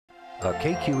a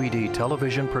KQED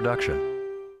television production.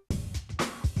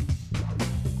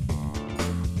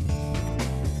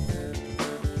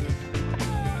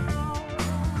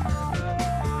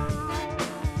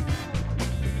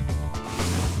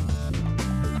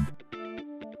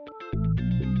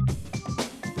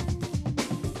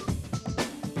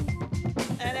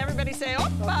 And everybody say,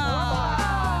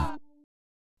 Oppa!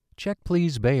 Check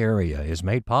Please Bay Area is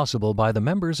made possible by the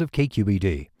members of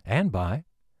KQED and by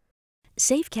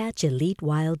Safe Catch Elite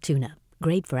Wild Tuna,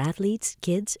 great for athletes,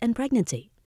 kids, and pregnancy.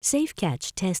 Safe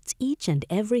Catch tests each and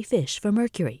every fish for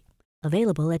mercury.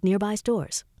 Available at nearby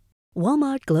stores.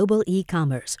 Walmart Global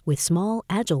E-commerce, with small,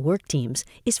 agile work teams,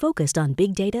 is focused on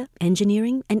big data,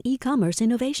 engineering, and e-commerce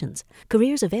innovations.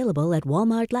 Careers available at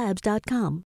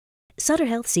walmartlabs.com. Sutter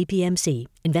Health CPMC,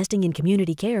 investing in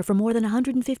community care for more than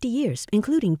 150 years,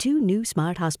 including 2 new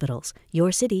smart hospitals.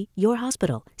 Your city, your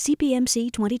hospital.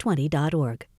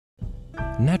 CPMC2020.org.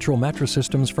 Natural Mattress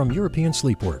Systems from European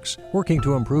Sleepworks, working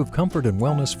to improve comfort and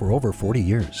wellness for over 40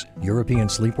 years. European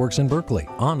Sleepworks in Berkeley,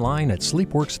 online at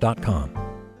sleepworks.com.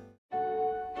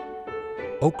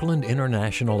 Oakland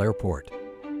International Airport,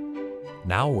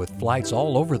 now with flights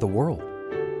all over the world.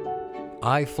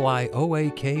 iFlyOAK.com.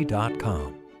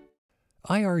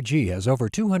 IRG has over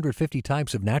 250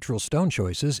 types of natural stone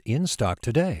choices in stock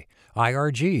today.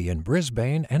 IRG in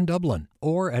Brisbane and Dublin,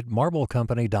 or at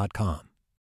marblecompany.com.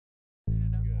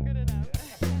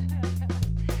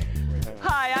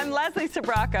 Hi, I'm Leslie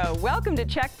Trabocco. Welcome to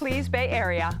Check Please Bay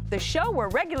Area, the show where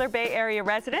regular Bay Area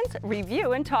residents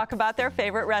review and talk about their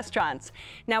favorite restaurants.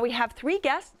 Now we have 3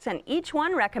 guests, and each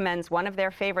one recommends one of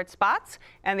their favorite spots,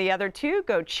 and the other 2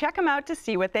 go check them out to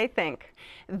see what they think.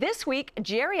 This week,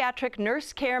 geriatric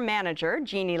nurse care manager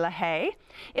Jeannie LaHaye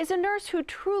is a nurse who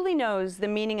truly knows the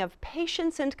meaning of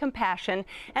patience and compassion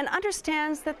and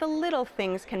understands that the little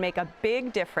things can make a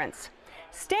big difference.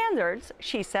 Standards,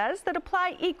 she says, that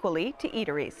apply equally to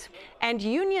eateries. And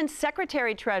Union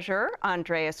Secretary-Treasurer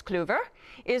Andreas Kluwer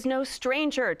is no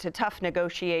stranger to tough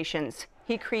negotiations.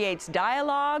 He creates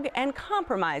dialogue and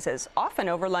compromises, often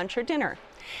over lunch or dinner.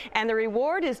 And the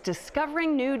reward is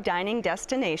discovering new dining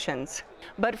destinations.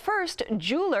 But first,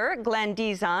 jeweler Glenn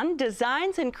Dizon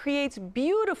designs and creates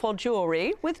beautiful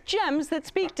jewelry with gems that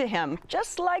speak to him,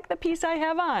 just like the piece I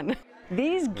have on.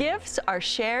 These gifts are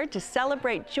shared to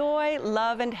celebrate joy,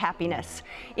 love, and happiness,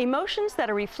 emotions that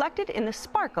are reflected in the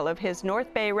sparkle of his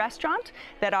North Bay restaurant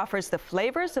that offers the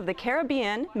flavors of the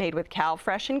Caribbean made with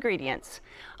CalFresh ingredients.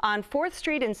 On 4th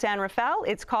Street in San Rafael,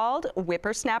 it's called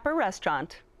Whippersnapper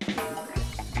Restaurant.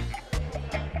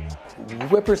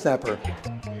 Whippersnapper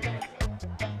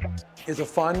is a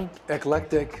fun,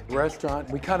 eclectic restaurant.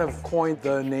 We kind of coined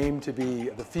the name to be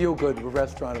the feel-good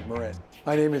restaurant of Marin.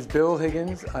 My name is Bill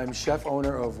Higgins. I'm chef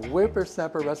owner of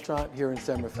Whippersnapper Restaurant here in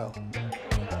San Rafael.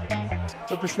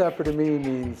 Whippersnapper to me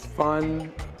means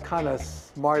fun, kind of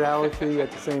smart alecky at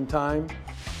the same time.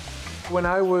 When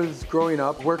I was growing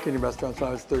up, working in restaurants when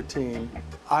I was 13,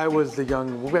 I was the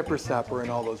young whippersnapper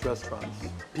in all those restaurants.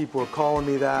 People were calling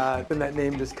me that, and that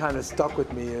name just kind of stuck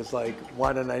with me as like,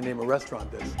 why didn't I name a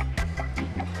restaurant this?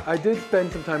 I did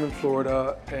spend some time in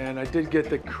Florida, and I did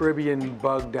get the Caribbean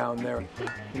bug down there.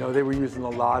 You know, they were using a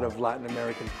lot of Latin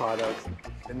American products.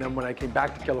 And then when I came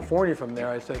back to California from there,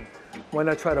 I said, why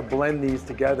not try to blend these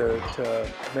together to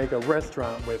make a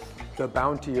restaurant with the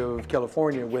bounty of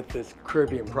California with this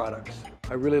Caribbean products.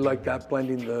 I really like that,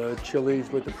 blending the chilies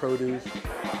with the produce.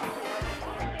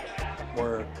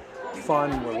 We're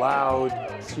fun, we're loud.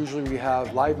 Usually we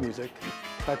have live music.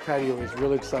 That patio is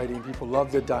really exciting. People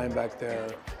love to dine back there.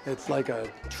 It's like a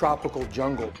tropical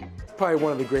jungle. Probably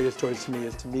one of the greatest joys to me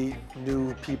is to meet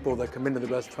new people that come into the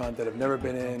restaurant that have never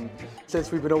been in.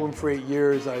 Since we've been open for 8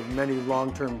 years, I have many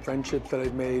long-term friendships that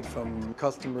I've made from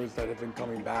customers that have been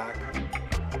coming back.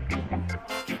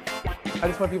 I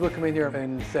just want people to come in here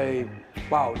and say,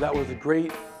 wow, that was a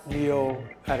great meal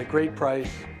at a great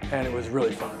price, and it was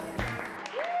really fun.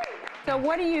 So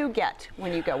what do you get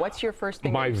when you go? What's your first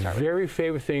thing? My very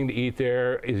favorite thing to eat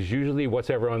there is usually what's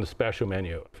ever on the special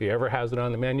menu. If he ever has it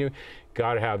on the menu,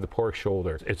 got to have the pork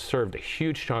shoulder. It's served a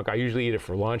huge chunk. I usually eat it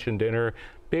for lunch and dinner.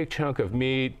 Big chunk of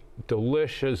meat,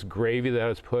 delicious gravy that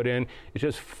it's put in. It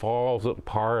just falls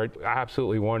apart.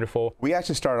 Absolutely wonderful. We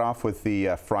actually started off with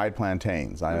the fried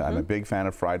plantains. I'm a big fan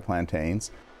of fried plantains.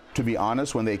 To be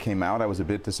honest, when they came out, I was a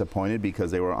bit disappointed because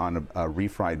they were on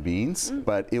refried beans,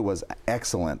 but it was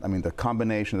excellent. I mean, the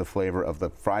combination of the flavor of the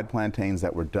fried plantains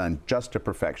that were done just to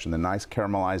perfection, the nice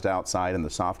caramelized outside and the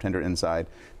soft tender inside,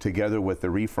 together with the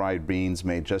refried beans,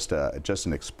 made just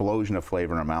an explosion of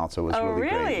flavor in our mouth. So it was really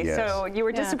great. Yes. So you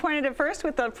were disappointed at first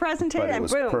with the presentation, and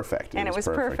boom. Perfect. And it was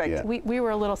perfect. Yeah. We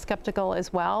were a little skeptical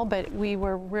as well, but we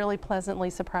were really pleasantly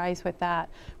surprised with that.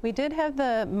 We did have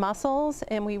the mussels,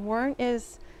 and we weren't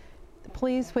as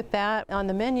pleased with that. On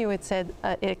the menu it said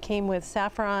it came with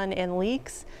saffron and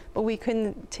leeks, but we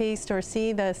couldn't taste or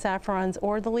see the saffrons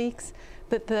or the leeks.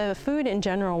 But the food in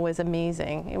general was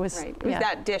amazing. It was, right. Was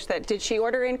that dish that, did she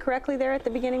order incorrectly there at the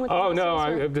beginning with the mussels?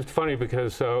 Oh, no, it's funny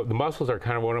because the mussels are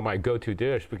kind of one of my go-to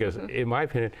dish because in my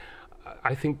opinion,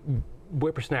 I think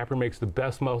Whippersnapper makes the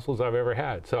best mussels I've ever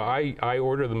had. So I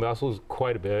order the mussels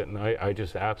quite a bit, and I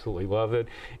just absolutely love it.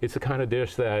 It's the kind of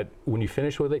dish that when you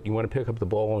finish with it, you want to pick up the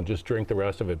bowl and just drink the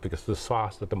rest of it because the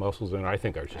sauce that the mussels in, I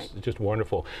think, are just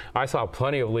wonderful. I saw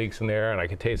plenty of leeks in there, and I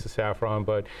could taste the saffron,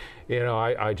 but you know,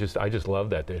 I just love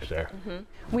that dish there.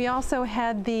 We also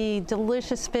had the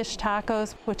delicious fish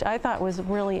tacos, which I thought was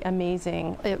really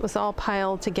amazing. It was all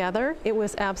piled together. It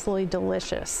was absolutely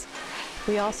delicious.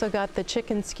 We also got the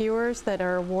chicken skewers that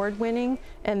are award-winning,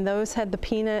 and those had the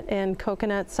peanut and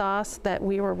coconut sauce that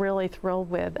we were really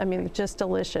thrilled with. I mean, just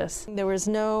delicious. There was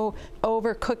no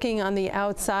overcooking on the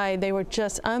outside. They were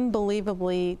just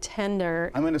unbelievably tender.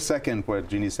 I'm going to second what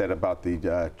Jeannie said about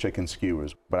the chicken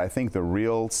skewers, but I think the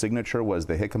real signature was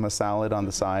the jicama salad on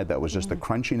the side. That was just the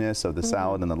crunchiness of the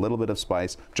salad and a little bit of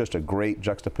spice, just a great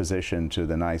juxtaposition to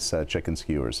the nice chicken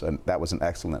skewers, and that was an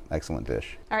excellent, excellent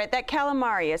dish. All right, that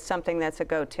calamari is something that's a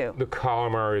go-to. The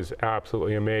calamari is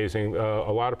absolutely amazing.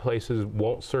 A lot of places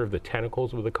won't serve the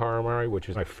tentacles with the calamari, which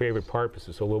is my favorite part because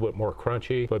it's a little bit more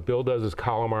crunchy. But Bill does his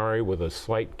calamari with a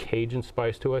slight Cajun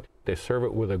spice to it. They serve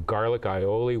it with a garlic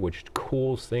aioli, which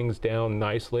cools things down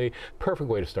nicely. Perfect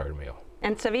way to start a meal.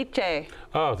 And ceviche.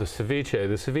 Oh, the ceviche.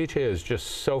 The ceviche is just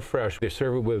so fresh. They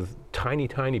serve it with tiny,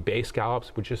 tiny bay scallops,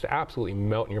 which just absolutely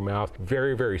melt in your mouth.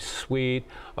 Very, very sweet.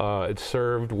 It's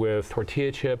served with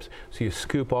tortilla chips. So you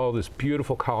scoop all this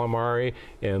beautiful calamari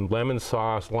in lemon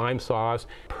sauce, lime sauce,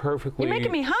 perfectly. You're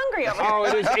making me hungry over here. Oh,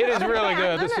 it is really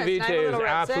good. The ceviche is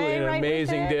absolutely an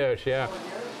amazing dish, yeah.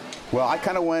 Well,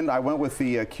 I went with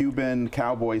the Cuban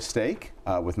cowboy steak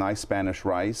with nice Spanish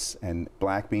rice and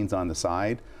black beans on the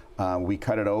side. We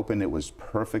cut it open. It was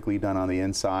perfectly done on the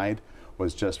inside.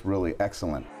 Was just really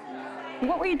excellent.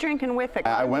 What were you drinking with it?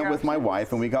 I went with my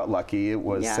wife, and we got lucky. It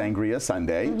was Sangria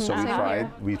Sunday, so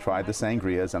we tried the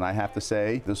sangrias, and I have to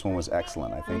say this one was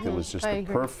excellent. I think it was just the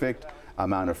perfect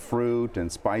amount of fruit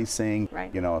and spicing.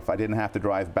 Right. You know, if I didn't have to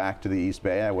drive back to the East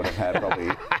Bay, I would have had probably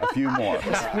a few more.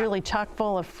 It's really chock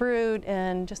full of fruit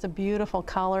and just a beautiful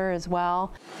color as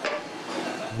well.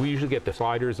 We usually get the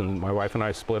sliders, and my wife and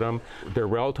I split them. They're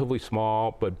relatively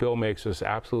small, but Bill makes this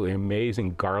absolutely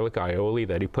amazing garlic aioli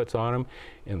that he puts on them,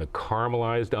 and the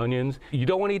caramelized onions. You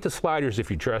don't want to eat the sliders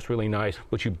if you dress really nice,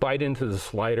 but you bite into the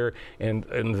slider, and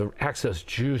the excess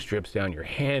juice drips down your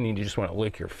hand, and you just want to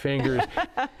lick your fingers.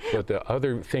 But the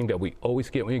other thing that we always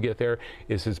get when you get there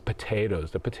is his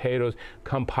potatoes. The potatoes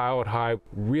come piled high,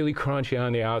 really crunchy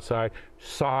on the outside,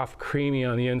 soft, creamy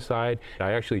on the inside.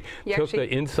 I actually took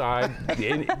the inside,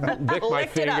 licked my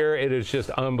finger. It is just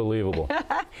unbelievable.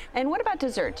 And what about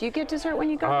dessert? Do you get dessert when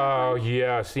you go? Oh,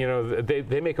 yes. You know,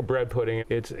 they make a bread pudding.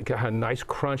 It's got a nice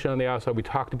crunch on the outside. We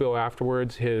talked to Bill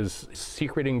afterwards. His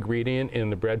secret ingredient in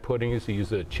the bread pudding is to use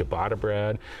the ciabatta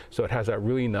bread. So it has that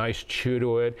really nice chew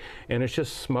to it. And it's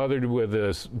just smothered with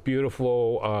this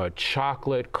beautiful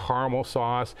chocolate caramel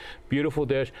sauce. Beautiful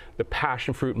dish. The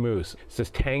passion fruit mousse. It's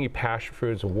this tangy passion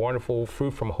fruit. It's a wonderful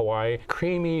fruit from Hawaii.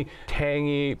 Creamy,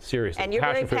 tangy, seriously. And you're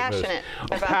very passionate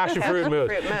about passion fruit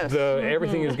mousse.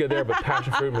 Everything is good there, but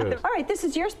passion fruit mousse. All right, this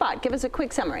is your spot. Give us a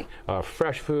quick summary.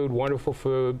 Fresh food, wonderful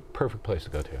food, perfect place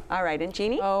to go to. All right, and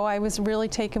Jeannie? Oh, I was really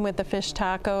taken with the fish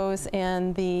tacos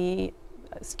and the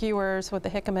skewers with the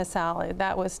jicama salad.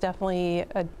 That was definitely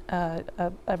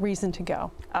a reason to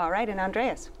go. All right, and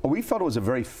Andreas? Well, we felt it was a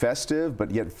very festive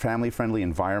but yet family-friendly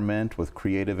environment with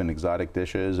creative and exotic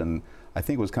dishes, and I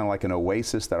think it was kind of like an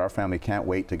oasis that our family can't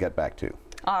wait to get back to.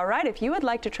 All right, if you would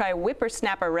like to try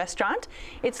Whippersnapper Restaurant,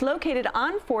 it's located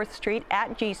on 4th Street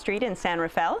at G Street in San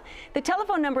Rafael. The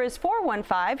telephone number is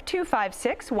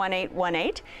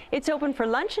 415-256-1818. It's open for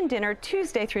lunch and dinner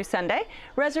Tuesday through Sunday.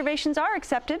 Reservations are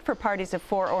accepted for parties of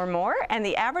 4 or more, and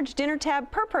the average dinner tab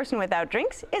per person without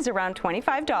drinks is around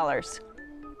 $25.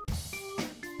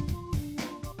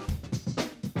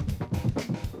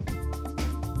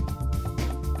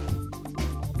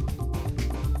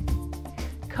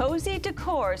 Cozy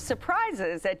decor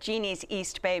surprises at Jeannie's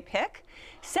East Bay pick.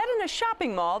 Set in a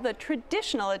shopping mall, the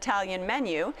traditional Italian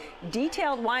menu,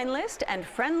 detailed wine list, and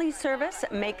friendly service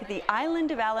make the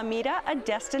island of Alameda a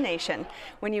destination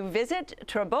when you visit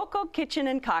Trabocco Kitchen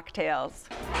and Cocktails.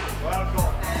 Welcome.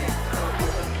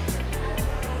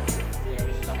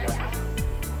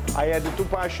 I had two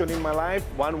passions in my life.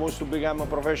 One was to become a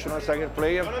professional soccer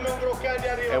player,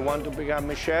 and one to become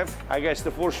a chef. I guess the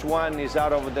first one is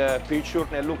out of the picture,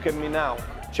 and look at me now.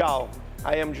 Ciao,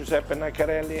 I am Giuseppe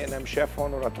Naccarelli, and I'm chef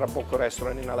owner at Trabocco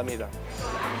Restaurant in Alameda.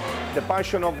 The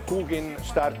passion of cooking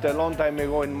started a long time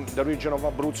ago in the region of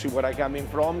Abruzzi, where I come in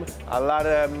from. A lot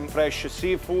of fresh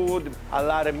seafood, a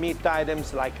lot of meat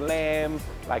items like lamb,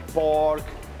 like pork,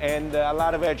 and a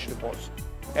lot of vegetables.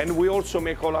 And we also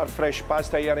make all our fresh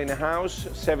pasta here in the house,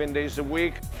 7 days a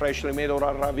week, freshly made all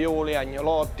our ravioli,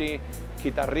 agnolotti,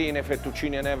 chitarrine,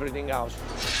 fettuccine, and everything else.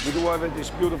 We do have this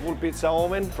beautiful pizza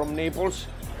oven from Naples,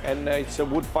 and it's a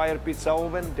wood-fire pizza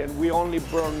oven. Then we only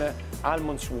burn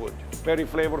almonds wood. Very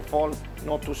flavorful,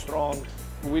 not too strong.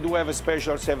 We do have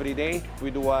specials every day.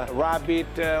 We do a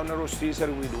rabbit on a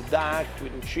rotisserie, we do duck, we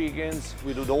do chickens,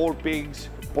 we do the whole pigs,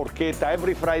 porchetta.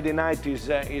 Every Friday night is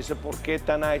a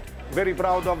porchetta night. Very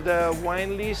proud of the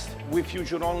wine list. We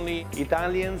feature only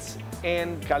Italians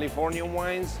and Californian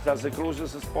wines, as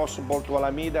closest as possible to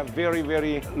Alameda. Very,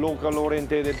 very local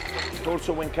oriented.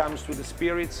 Also when it comes to the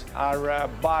spirits, our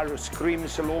bar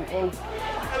screams local.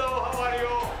 Hello, how are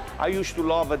you? I used to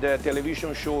love the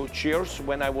television show Cheers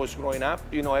when I was growing up.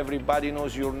 You know, everybody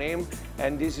knows your name,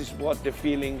 and this is what the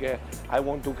feeling I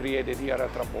want to create here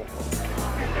at Trabocco.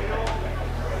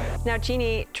 Now,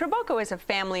 Jeannie, Trabocco is a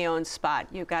family-owned spot.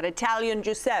 You've got Italian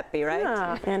Giuseppe, right?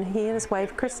 Yeah, and he and his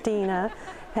wife, Christina,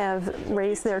 have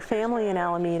raised their family in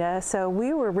Alameda, so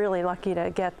we were really lucky to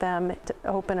get them to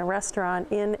open a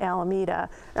restaurant in Alameda.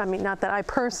 I mean, not that I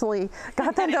personally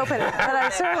got them to open it, but I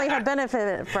certainly have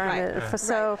benefited from it.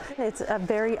 So it's a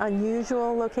very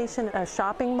unusual location, a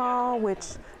shopping mall,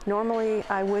 which normally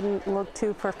I wouldn't look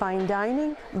to for fine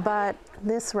dining, but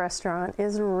this restaurant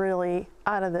is really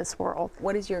out of this world.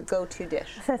 What is your go-to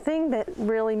dish? The thing that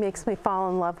really makes me fall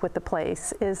in love with the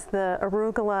place is the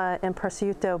arugula and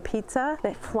prosciutto pizza.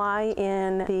 They fly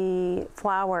in the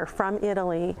flour from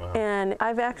Italy. Wow. And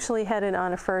I've actually had it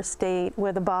on a first date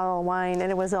with a bottle of wine,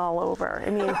 and it was all over. I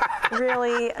mean,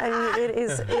 really, I mean,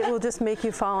 it will just make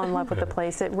you fall in love with the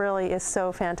place. It really is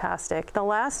so fantastic. The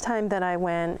last time that I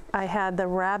went, I had the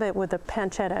rabbit with the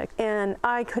pancetta, and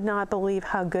I could not believe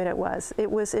how good it was. It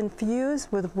was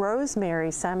infused with rosemary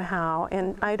somehow,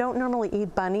 and I don't normally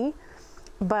eat bunny,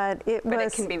 but it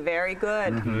can be very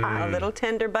good. A little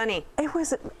tender bunny. It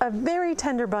was a very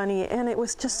tender bunny, and it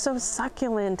was just so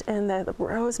succulent, and the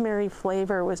rosemary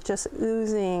flavor was just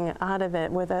oozing out of it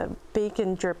with the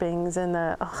bacon drippings and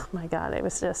oh my God, it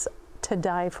was just to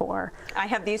die for. I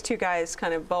have these two guys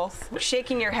kind of both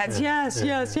shaking your heads, yes,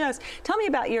 yes, yes. Tell me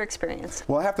about your experience.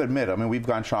 Well, I have to admit, I mean, we've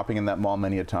gone shopping in that mall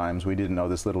many a times. We didn't know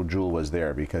this little jewel was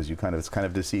there because it's kind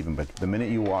of deceiving, but the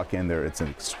minute you walk in there, it's an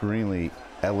extremely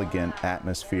elegant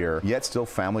atmosphere, yet still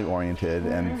family oriented,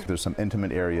 and there's some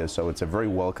intimate areas, so it's a very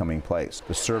welcoming place.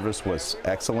 The service was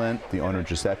excellent. The owner,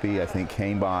 Giuseppe, I think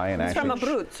came by and He's actually... from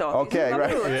Abruzzo. Okay,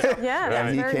 right. Yeah,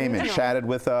 and he came and chatted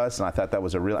with us, and I thought that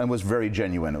was and was very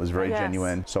genuine. It was very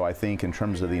genuine. So I think in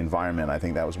terms of the environment, I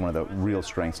think that was one of the real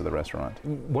strengths of the restaurant.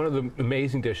 One of the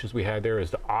amazing dishes we had there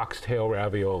is the oxtail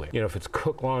ravioli. You know, if it's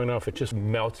cooked long enough, it just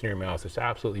melts in your mouth. It's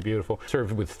absolutely beautiful.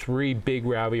 Served with 3 big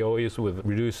raviolis with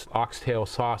reduced oxtail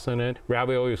sauce in it.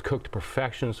 Ravioli is cooked to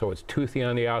perfection, so it's toothy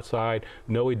on the outside,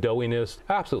 no doughiness.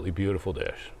 Absolutely beautiful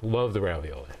dish. Love the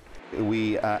ravioli.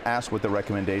 We asked what the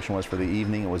recommendation was for the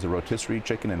evening. It was a rotisserie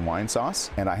chicken and wine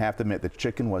sauce, and I have to admit the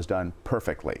chicken was done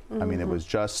perfectly. I mean, it was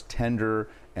just tender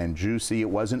and juicy. It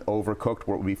wasn't overcooked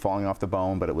where it would be falling off the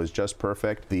bone, but it was just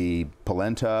perfect. The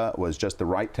polenta was just the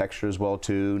right texture as well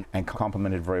too, and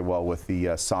complemented very well with the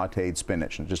sauteed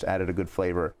spinach, and just added a good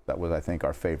flavor. That was, I think,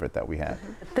 our favorite that we had.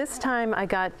 This time I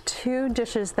got 2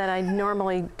 dishes that I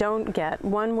normally don't get.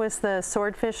 One was the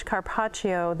swordfish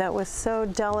carpaccio that was so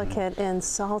delicate and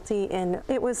salty, and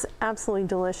it was absolutely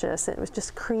delicious. It was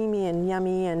just creamy and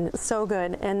yummy and so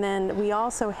good. And then we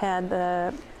also had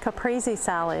the caprese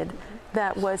salad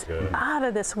that was out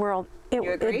of this world.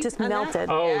 It just melted.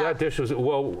 Oh, Yeah. that dish was,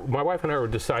 well, my wife and I were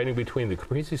deciding between the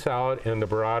caprese salad and the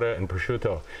burrata and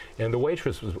prosciutto. And the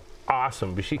waitress was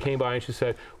awesome, but she came by and she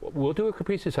said, we'll do a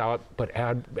caprese salad, but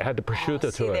add the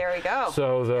prosciutto to it. There we go.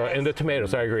 So Nice. and the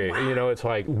tomatoes, I agree. You know, it's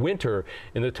like winter,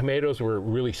 and the tomatoes were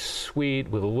really sweet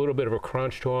with a little bit of a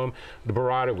crunch to them. The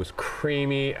burrata was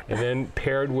creamy, and then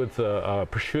paired with the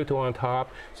prosciutto on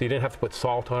top, so you didn't have to put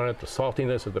salt on it. The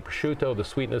saltiness of the prosciutto, the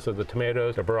sweetness of the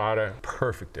tomatoes, the burrata,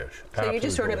 perfect dish. So you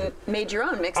just sort of made your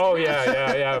own mix. Oh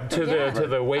yeah. To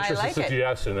the waitress's I like it.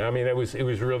 suggestion. I mean, it was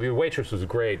really, the waitress was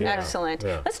great. Yeah. Excellent.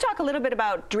 Yeah. Let's talk a little bit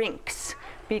about drinks,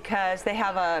 because they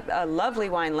have a lovely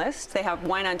wine list. They have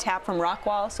wine on tap from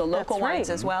Rockwall, so local That's right. wines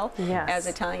as well Yes. as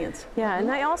Italians. Yeah,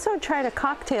 and I also tried a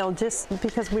cocktail just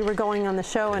because we were going on the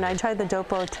show, and I tried the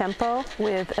Dopo Tempo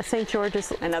with a St.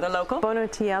 George's Another local.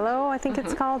 Bonotiello, I think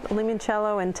it's called,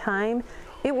 limoncello and thyme.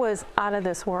 It was out of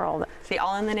this world. See,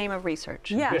 all in the name of research.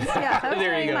 Yes, I was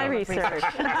There you doing go. my research.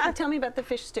 Tell me about the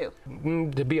fish stew.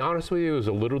 To be honest with you, it was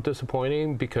a little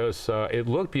disappointing because it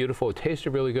looked beautiful, it tasted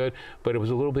really good, but it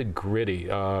was a little bit gritty.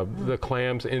 The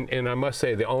clams, and I must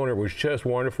say, the owner was just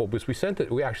wonderful, because we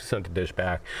actually sent the dish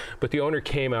back, but the owner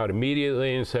came out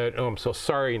immediately and said, "Oh, I'm so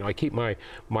sorry. You know, I keep my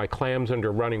clams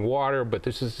under running water, but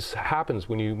this just happens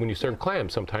when you serve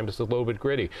clams. Sometimes it's a little bit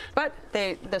gritty." But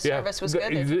the service was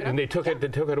good. And they took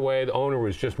it away. The owner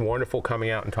was just wonderful coming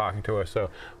out and talking to us. So I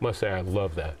must say, I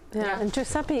love that. Yeah, and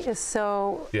Giuseppe is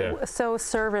so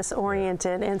service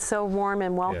oriented and so warm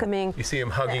and welcoming. You see him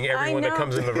hugging everyone that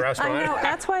comes into the restaurant. I know.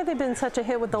 That's why they've been such a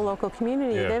hit with the local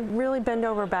community. Yeah. They've really bent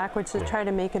over backwards to try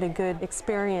to make it a good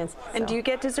experience. And do you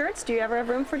get desserts? Do you ever have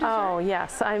room for dessert? Oh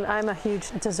yes, I'm a huge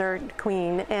dessert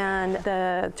queen, and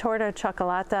the torta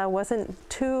cioccolata wasn't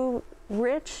too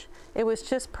rich. It was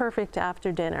just perfect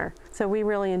after dinner. So we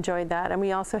really enjoyed that. And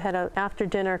we also had an after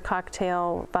dinner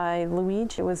cocktail by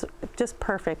Luigi. It was just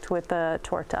perfect with the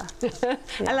torta.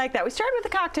 I like that. We started with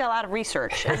a cocktail out of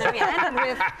research, and then we ended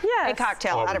with a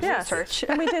cocktail out of research.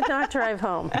 And we did not drive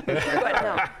home. Good.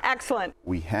 No. Excellent.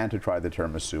 We had to try the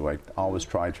tiramisu. I always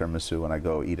try tiramisu when I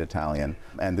go eat Italian,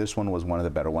 and this one was one of the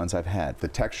better ones I've had. The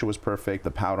texture was perfect.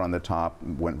 The powder on the top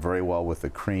went very well with the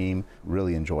cream.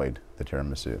 Really enjoyed the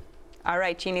tiramisu. All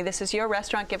right, Jeannie, this is your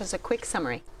restaurant. Give us a quick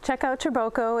summary. Check out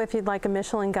Trabocco if you'd like a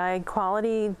Michelin Guide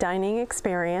quality dining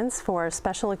experience for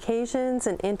special occasions,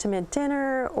 an intimate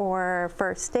dinner or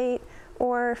first date,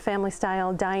 or family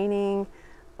style dining,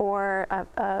 or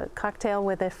a cocktail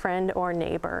with a friend or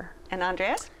neighbor. And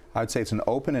Andreas? I'd say it's an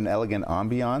open and elegant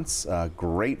ambiance, a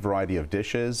great variety of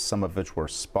dishes, some of which were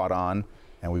spot on,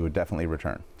 and we would definitely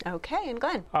return. Okay, and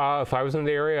Glenn? If I was in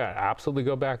the area, I'd absolutely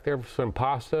go back there for some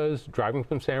pastas. Driving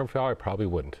from San Rafael, I probably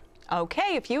wouldn't.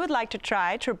 Okay, if you would like to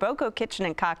try Trabocco Kitchen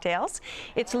and Cocktails,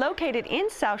 it's located in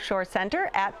South Shore Center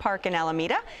at Park in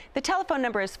Alameda. The telephone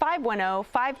number is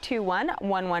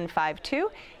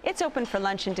 510-521-1152. It's open for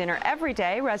lunch and dinner every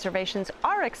day. Reservations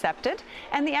are accepted,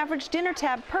 and the average dinner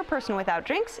tab per person without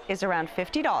drinks is around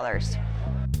 $50.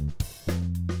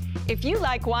 If you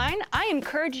like wine, I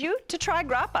encourage you to try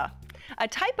grappa. A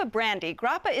type of brandy,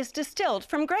 grappa is distilled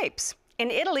from grapes.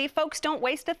 In Italy, folks don't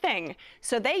waste a thing,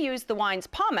 so they use the wine's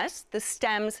pomace, the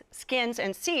stems, skins,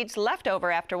 and seeds left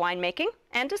over after winemaking,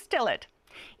 and distill it.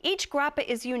 Each grappa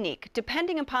is unique,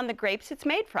 depending upon the grapes it's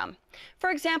made from. For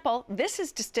example, this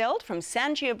is distilled from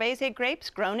Sangiovese grapes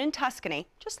grown in Tuscany,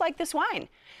 just like this wine.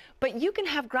 But you can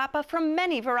have grappa from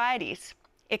many varieties.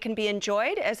 It can be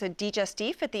enjoyed as a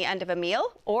digestif at the end of a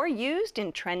meal or used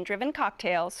in trend-driven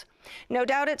cocktails. No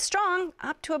doubt it's strong,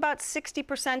 up to about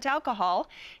 60% alcohol,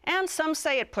 and some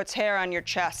say it puts hair on your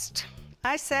chest.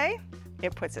 I say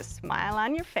it puts a smile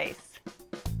on your face.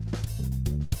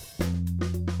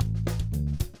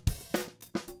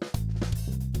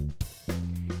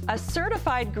 A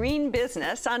certified green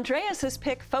business, Andreas's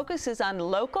pick focuses on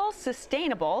local,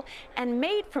 sustainable, and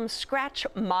made-from-scratch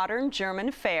modern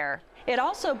German fare. It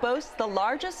also boasts the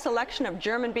largest selection of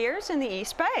German beers in the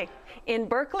East Bay. In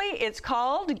Berkeley, it's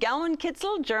called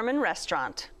Gaumenkitzel German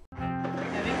Restaurant.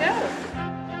 There we go.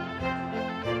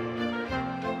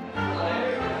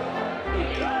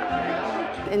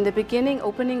 In the beginning,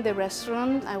 opening the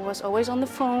restaurant, I was always on the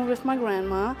phone with my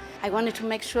grandma. I wanted to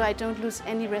make sure I don't lose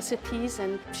any recipes,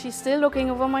 and she's still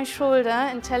looking over my shoulder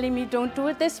and telling me, don't do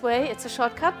it this way, it's a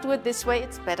shortcut, do it this way,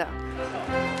 it's better.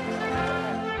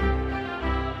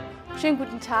 Schönen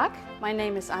guten Tag, my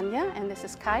name is Anja and this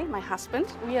is Kai, my husband.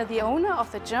 We are the owner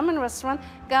of the German restaurant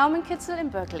Gaumenkitzel in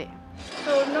Berkeley.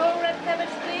 So no red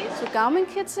cabbage, please? So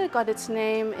Gaumenkitzel got its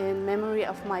name in memory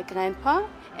of my grandpa,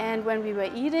 and when we were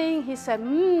eating he said,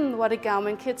 what a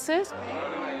Gaumenkitzel.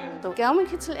 So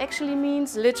Gaumenkitzel actually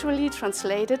means, literally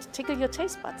translated, tickle your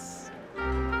taste buds.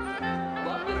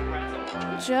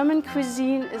 German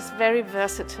cuisine is very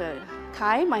versatile.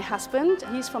 Kai, my husband,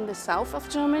 he's from the south of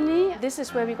Germany. This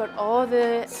is where we got all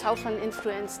the southern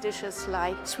influenced dishes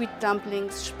like sweet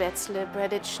dumplings, spätzle,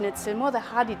 breaded schnitzel, more the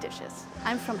hearty dishes.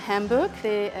 I'm from Hamburg.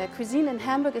 The cuisine in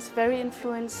Hamburg is very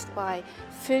influenced by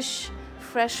fish,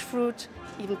 fresh fruit,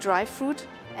 even dry fruit,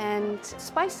 and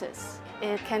spices.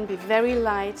 It can be very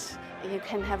light. You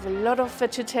can have a lot of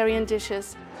vegetarian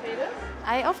dishes.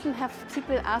 I often have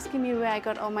people asking me where I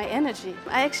got all my energy.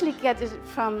 I actually get it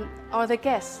from all the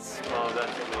guests. Oh,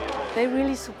 that's amazing. They're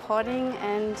really supporting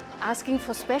and asking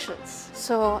for specials.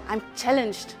 So I'm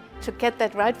challenged to get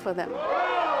that right for them.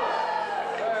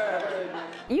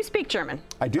 You speak German.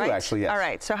 I do, right? actually, yes. All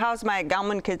right, so how's my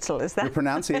Gaumenkitzel? Is that? The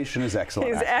pronunciation is excellent.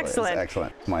 It's excellent. It's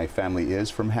excellent. My family is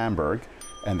from Hamburg,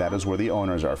 and that is where the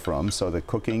owners are from. So the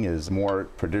cooking is more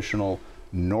traditional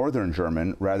Northern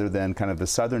German rather than kind of the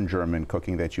Southern German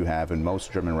cooking that you have in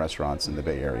most German restaurants in the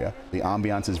Bay Area. The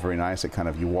ambiance is very nice. It kind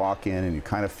of, you walk in and you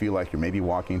kind of feel like you're maybe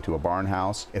walking to a barn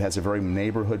house. It has a very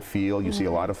neighborhood feel. You see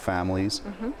a lot of families.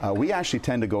 We actually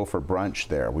tend to go for brunch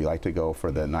there. We like to go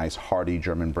for the nice hearty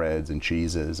German breads and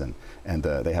cheeses, and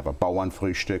they have a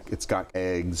Bauernfrühstück. It's got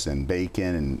eggs and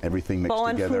bacon and everything mixed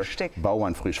together.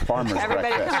 Bauernfrühstück. Farmer's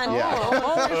breakfast. Come on.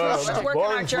 Yeah. Let's work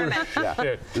on our German.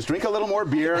 Yeah. Just drink a little more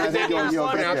beer and I think you'll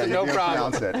no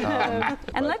problem.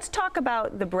 And let's talk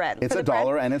about the bread. It's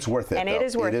 $1 and it's worth it. And it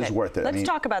is worth it. It is worth it. Let's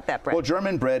talk about that bread. Well,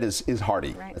 German bread is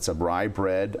hearty. Right. It's a rye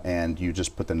bread, and you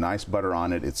just put the nice butter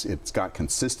on it. It's got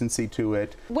consistency to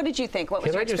it. What did you think? What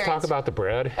was your experience? Can I just talk about the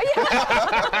bread?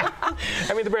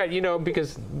 I mean, the bread, you know,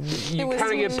 because you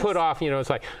kind of get put off, you know, it's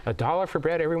like $1 for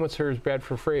bread. Everyone serves bread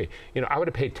for free. You know, I would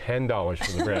have paid $10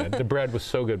 for the bread. The bread was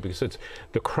so good because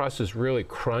the crust is really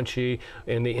crunchy,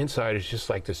 and the inside is just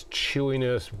like this chewiness.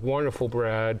 Wonderful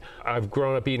bread. I've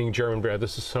grown up eating German bread.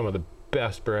 This is some of the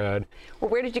best bread.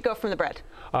 Well, where did you go from the bread?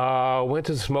 Went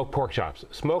to the smoked pork chops.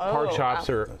 Smoked pork chops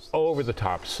are over the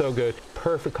top. So good.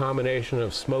 Perfect combination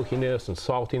of smokiness and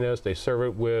saltiness. They serve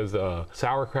it with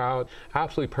sauerkraut.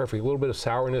 Absolutely perfect. A little bit of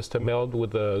sourness to meld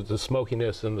with the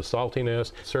smokiness and the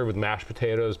saltiness. Served with mashed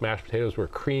potatoes. Mashed potatoes were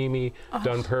creamy,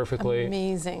 done perfectly.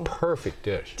 Amazing. Perfect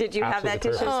dish. Did you have that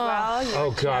dish as well?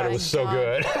 Oh God, it was so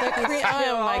good.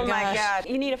 Oh my God.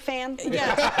 You need a fan?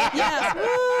 Yeah. Yes.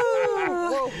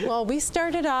 Woo. Well, we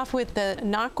started off with the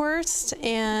knockwurst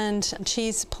and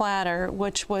cheese platter,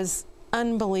 which was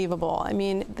unbelievable. I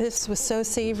mean, this was so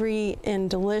savory and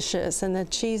delicious, and the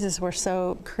cheeses were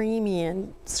so creamy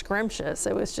and scrumptious.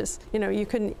 It was just, you know, you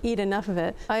couldn't eat enough of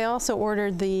it. I also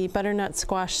ordered the butternut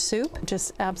squash soup,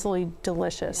 just absolutely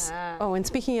delicious. Yeah. Oh, and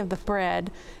speaking of the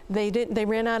bread, they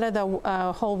ran out of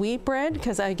the whole wheat bread,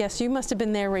 because I guess you must have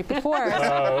been there right before.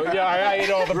 Oh, yeah, I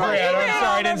ate all the bread. I'm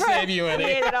sorry I didn't save you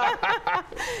any.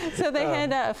 So they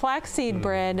had flaxseed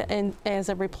bread and as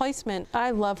a replacement.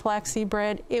 I love flaxseed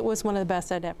bread. It was one of the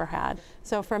best I'd ever had.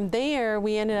 So from there,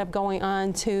 we ended up going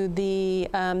on to the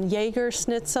Jaeger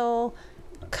schnitzel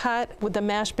cut with the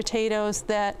mashed potatoes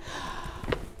that...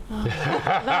 Okay,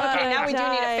 now we do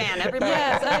need a fan. Everybody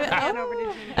has a fan over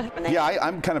to Jim. Yeah,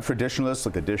 I'm kind of traditionalist.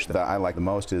 Like the dish that I like the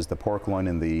most is the pork loin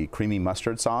in the creamy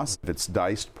mustard sauce. It's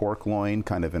diced pork loin,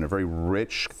 kind of in a very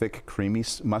rich, thick, creamy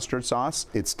mustard sauce.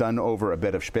 It's done over a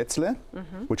bed of spätzle,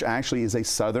 which actually is a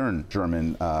southern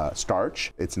German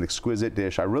starch. It's an exquisite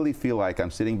dish. I really feel like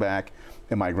I'm sitting back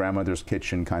in my grandmother's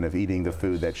kitchen, kind of eating the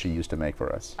food that she used to make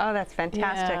for us. Oh, that's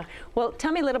fantastic. Yeah. Well,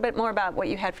 tell me a little bit more about what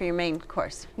you had for your main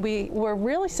course. We were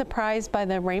really surprised by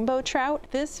the rainbow trout.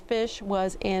 This fish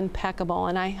was impeccable,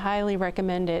 and I highly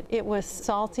recommend it. It was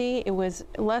salty. It was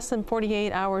less than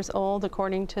 48 hours old,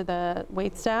 according to the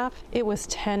waitstaff. It was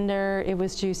tender. It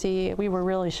was juicy. We were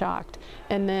really shocked.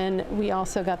 And then we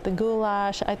also got the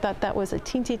goulash. I thought that was a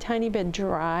teensy tiny bit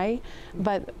dry,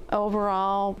 but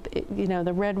overall, you know,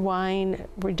 the red wine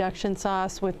reduction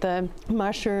sauce with the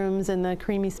mushrooms and the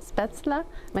creamy spätzle. Am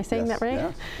I saying that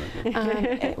right? Yeah.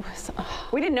 It was,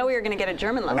 we didn't know we were going to get a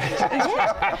German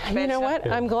lesson. You know what?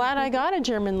 I'm glad I got a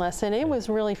German lesson. It was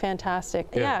really fantastic.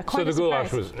 Yeah, quite so the goulash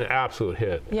surprise. was an absolute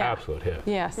hit. Yeah. Absolute hit.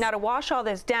 Yes. Now, to wash all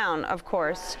this down, of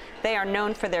course, they are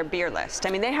known for their beer list. I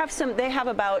mean, they have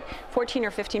about 14 or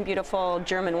 15 beautiful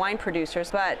German wine producers,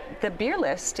 but the beer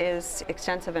list is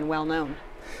extensive and well known.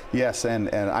 Yes, and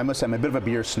I must say I'm a bit of a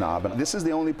beer snob, but this is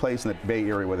the only place in the Bay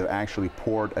Area where they've actually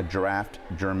poured a draft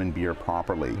German beer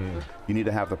properly. You need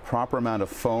to have the proper amount of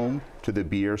foam to the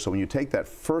beer, so when you take that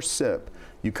first sip,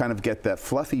 you kind of get that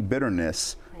fluffy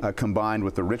bitterness combined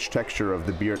with the rich texture of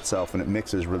the beer itself, and it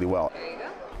mixes really well.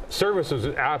 Service was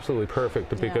absolutely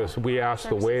perfect because we asked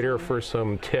the waiter for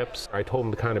some tips. I told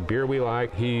him the kind of beer we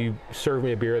like. He served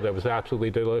me a beer that was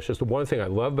absolutely delicious. The one thing I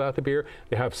love about the beer,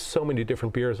 they have so many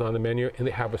different beers on the menu, and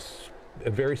they have a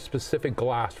very specific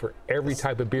glass for every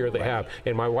type of beer they have.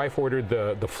 And my wife ordered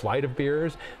the flight of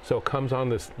beers, so it comes on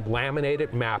this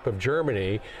laminated map of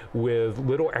Germany with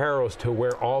little arrows to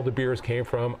where all the beers came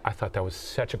from. I thought that was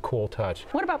such a cool touch.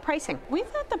 What about pricing? We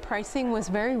thought the pricing was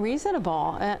very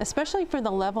reasonable, especially for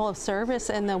the level of service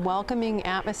and the welcoming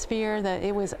atmosphere. That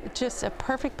it was just a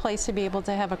perfect place to be able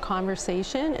to have a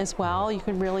conversation as well. You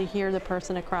can really hear the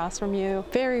person across from you.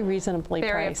 Very reasonably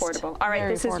priced. Very affordable. All right,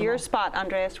 Very this affordable. is your spot.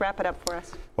 Andreas, wrap it up for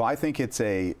us. Well, I think it's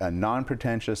a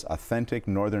non-pretentious, authentic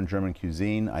Northern German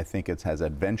cuisine. I think it has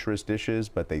adventurous dishes,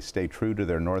 but they stay true to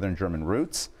their Northern German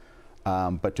roots.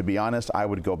 But to be honest, I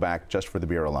would go back just for the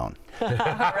beer alone. All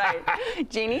right.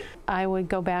 Jeannie? I would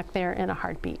go back there in a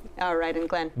heartbeat. All right, and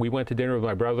Glenn? We went to dinner with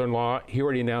my brother-in-law. He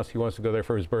already announced he wants to go there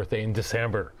for his birthday in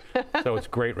December. So it's a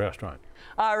great restaurant.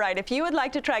 All right, if you would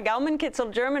like to try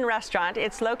Gaumenkitzel German Restaurant,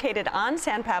 it's located on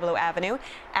San Pablo Avenue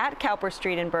at Cowper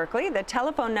Street in Berkeley. The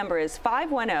telephone number is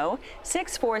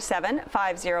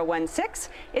 510-647-5016.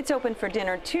 It's open for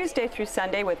dinner Tuesday through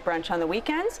Sunday with brunch on the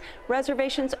weekends.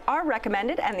 Reservations are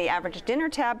recommended, and the average dinner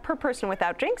tab per person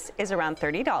without drinks is around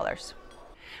 $30.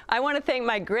 I want to thank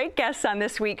my great guests on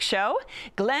this week's show.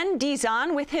 Glenn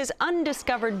Dizon with his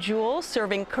undiscovered jewel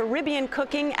serving Caribbean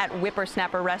cooking at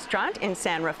Whippersnapper Restaurant in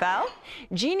San Rafael.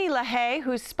 Jeannie LaHaye,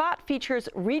 whose spot features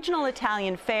regional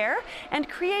Italian fare and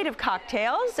creative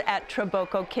cocktails at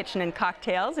Trabocco Kitchen and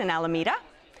Cocktails in Alameda.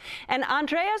 And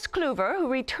Andreas Kluwer, who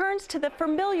returns to the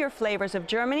familiar flavors of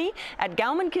Germany at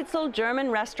Gaumenkitzel German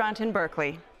Restaurant in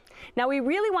Berkeley. Now, we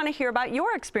really want to hear about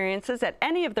your experiences at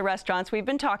any of the restaurants we've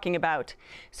been talking about.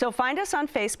 So find us on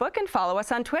Facebook and follow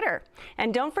us on Twitter.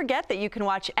 And don't forget that you can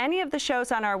watch any of the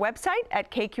shows on our website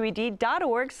at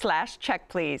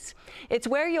kqed.org/checkplease. It's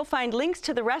where you'll find links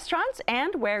to the restaurants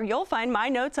and where you'll find my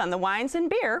notes on the wines and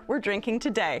beer we're drinking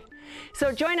today.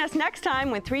 So join us next time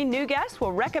when 3 new guests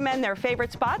will recommend their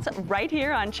favorite spots right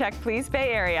here on Check Please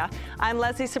Bay Area. I'm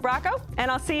Leslie Sabrocco,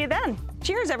 and I'll see you then.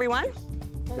 Cheers, everyone.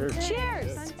 Cheers.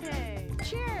 Cheers.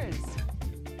 Cheers.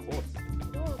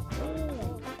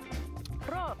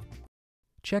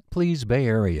 Check Please Bay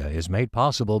Area is made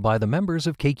possible by the members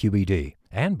of KQED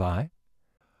and by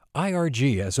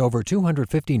IRG has over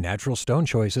 250 natural stone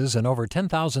choices and over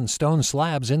 10,000 stone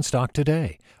slabs in stock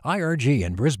today. IRG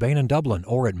in Brisbane and Dublin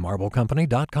or at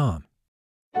marblecompany.com.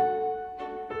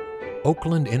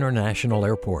 Oakland International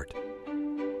Airport.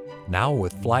 Now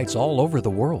with flights all over the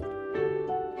world.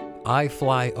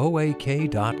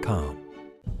 iFlyOAK.com.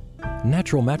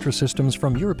 Natural mattress systems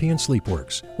from European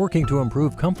Sleepworks, working to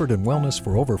improve comfort and wellness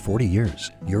for over 40 years.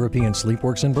 European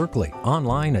Sleepworks in Berkeley,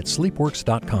 online at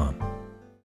sleepworks.com.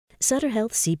 Sutter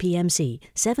Health CPMC,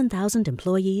 7,000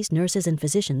 employees, nurses, and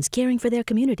physicians caring for their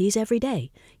communities every day.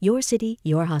 Your city,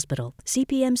 your hospital.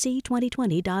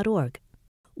 CPMC2020.org.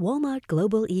 Walmart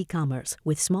Global E-commerce,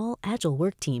 with small, agile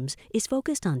work teams, is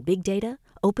focused on big data,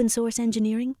 open source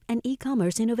engineering, and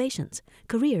e-commerce innovations.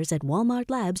 Careers at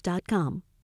walmartlabs.com.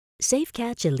 Safe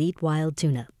Catch Elite Wild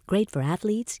Tuna, great for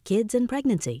athletes, kids, and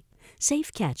pregnancy.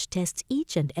 Safe Catch tests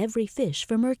each and every fish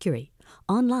for mercury.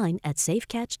 Online at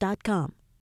safecatch.com.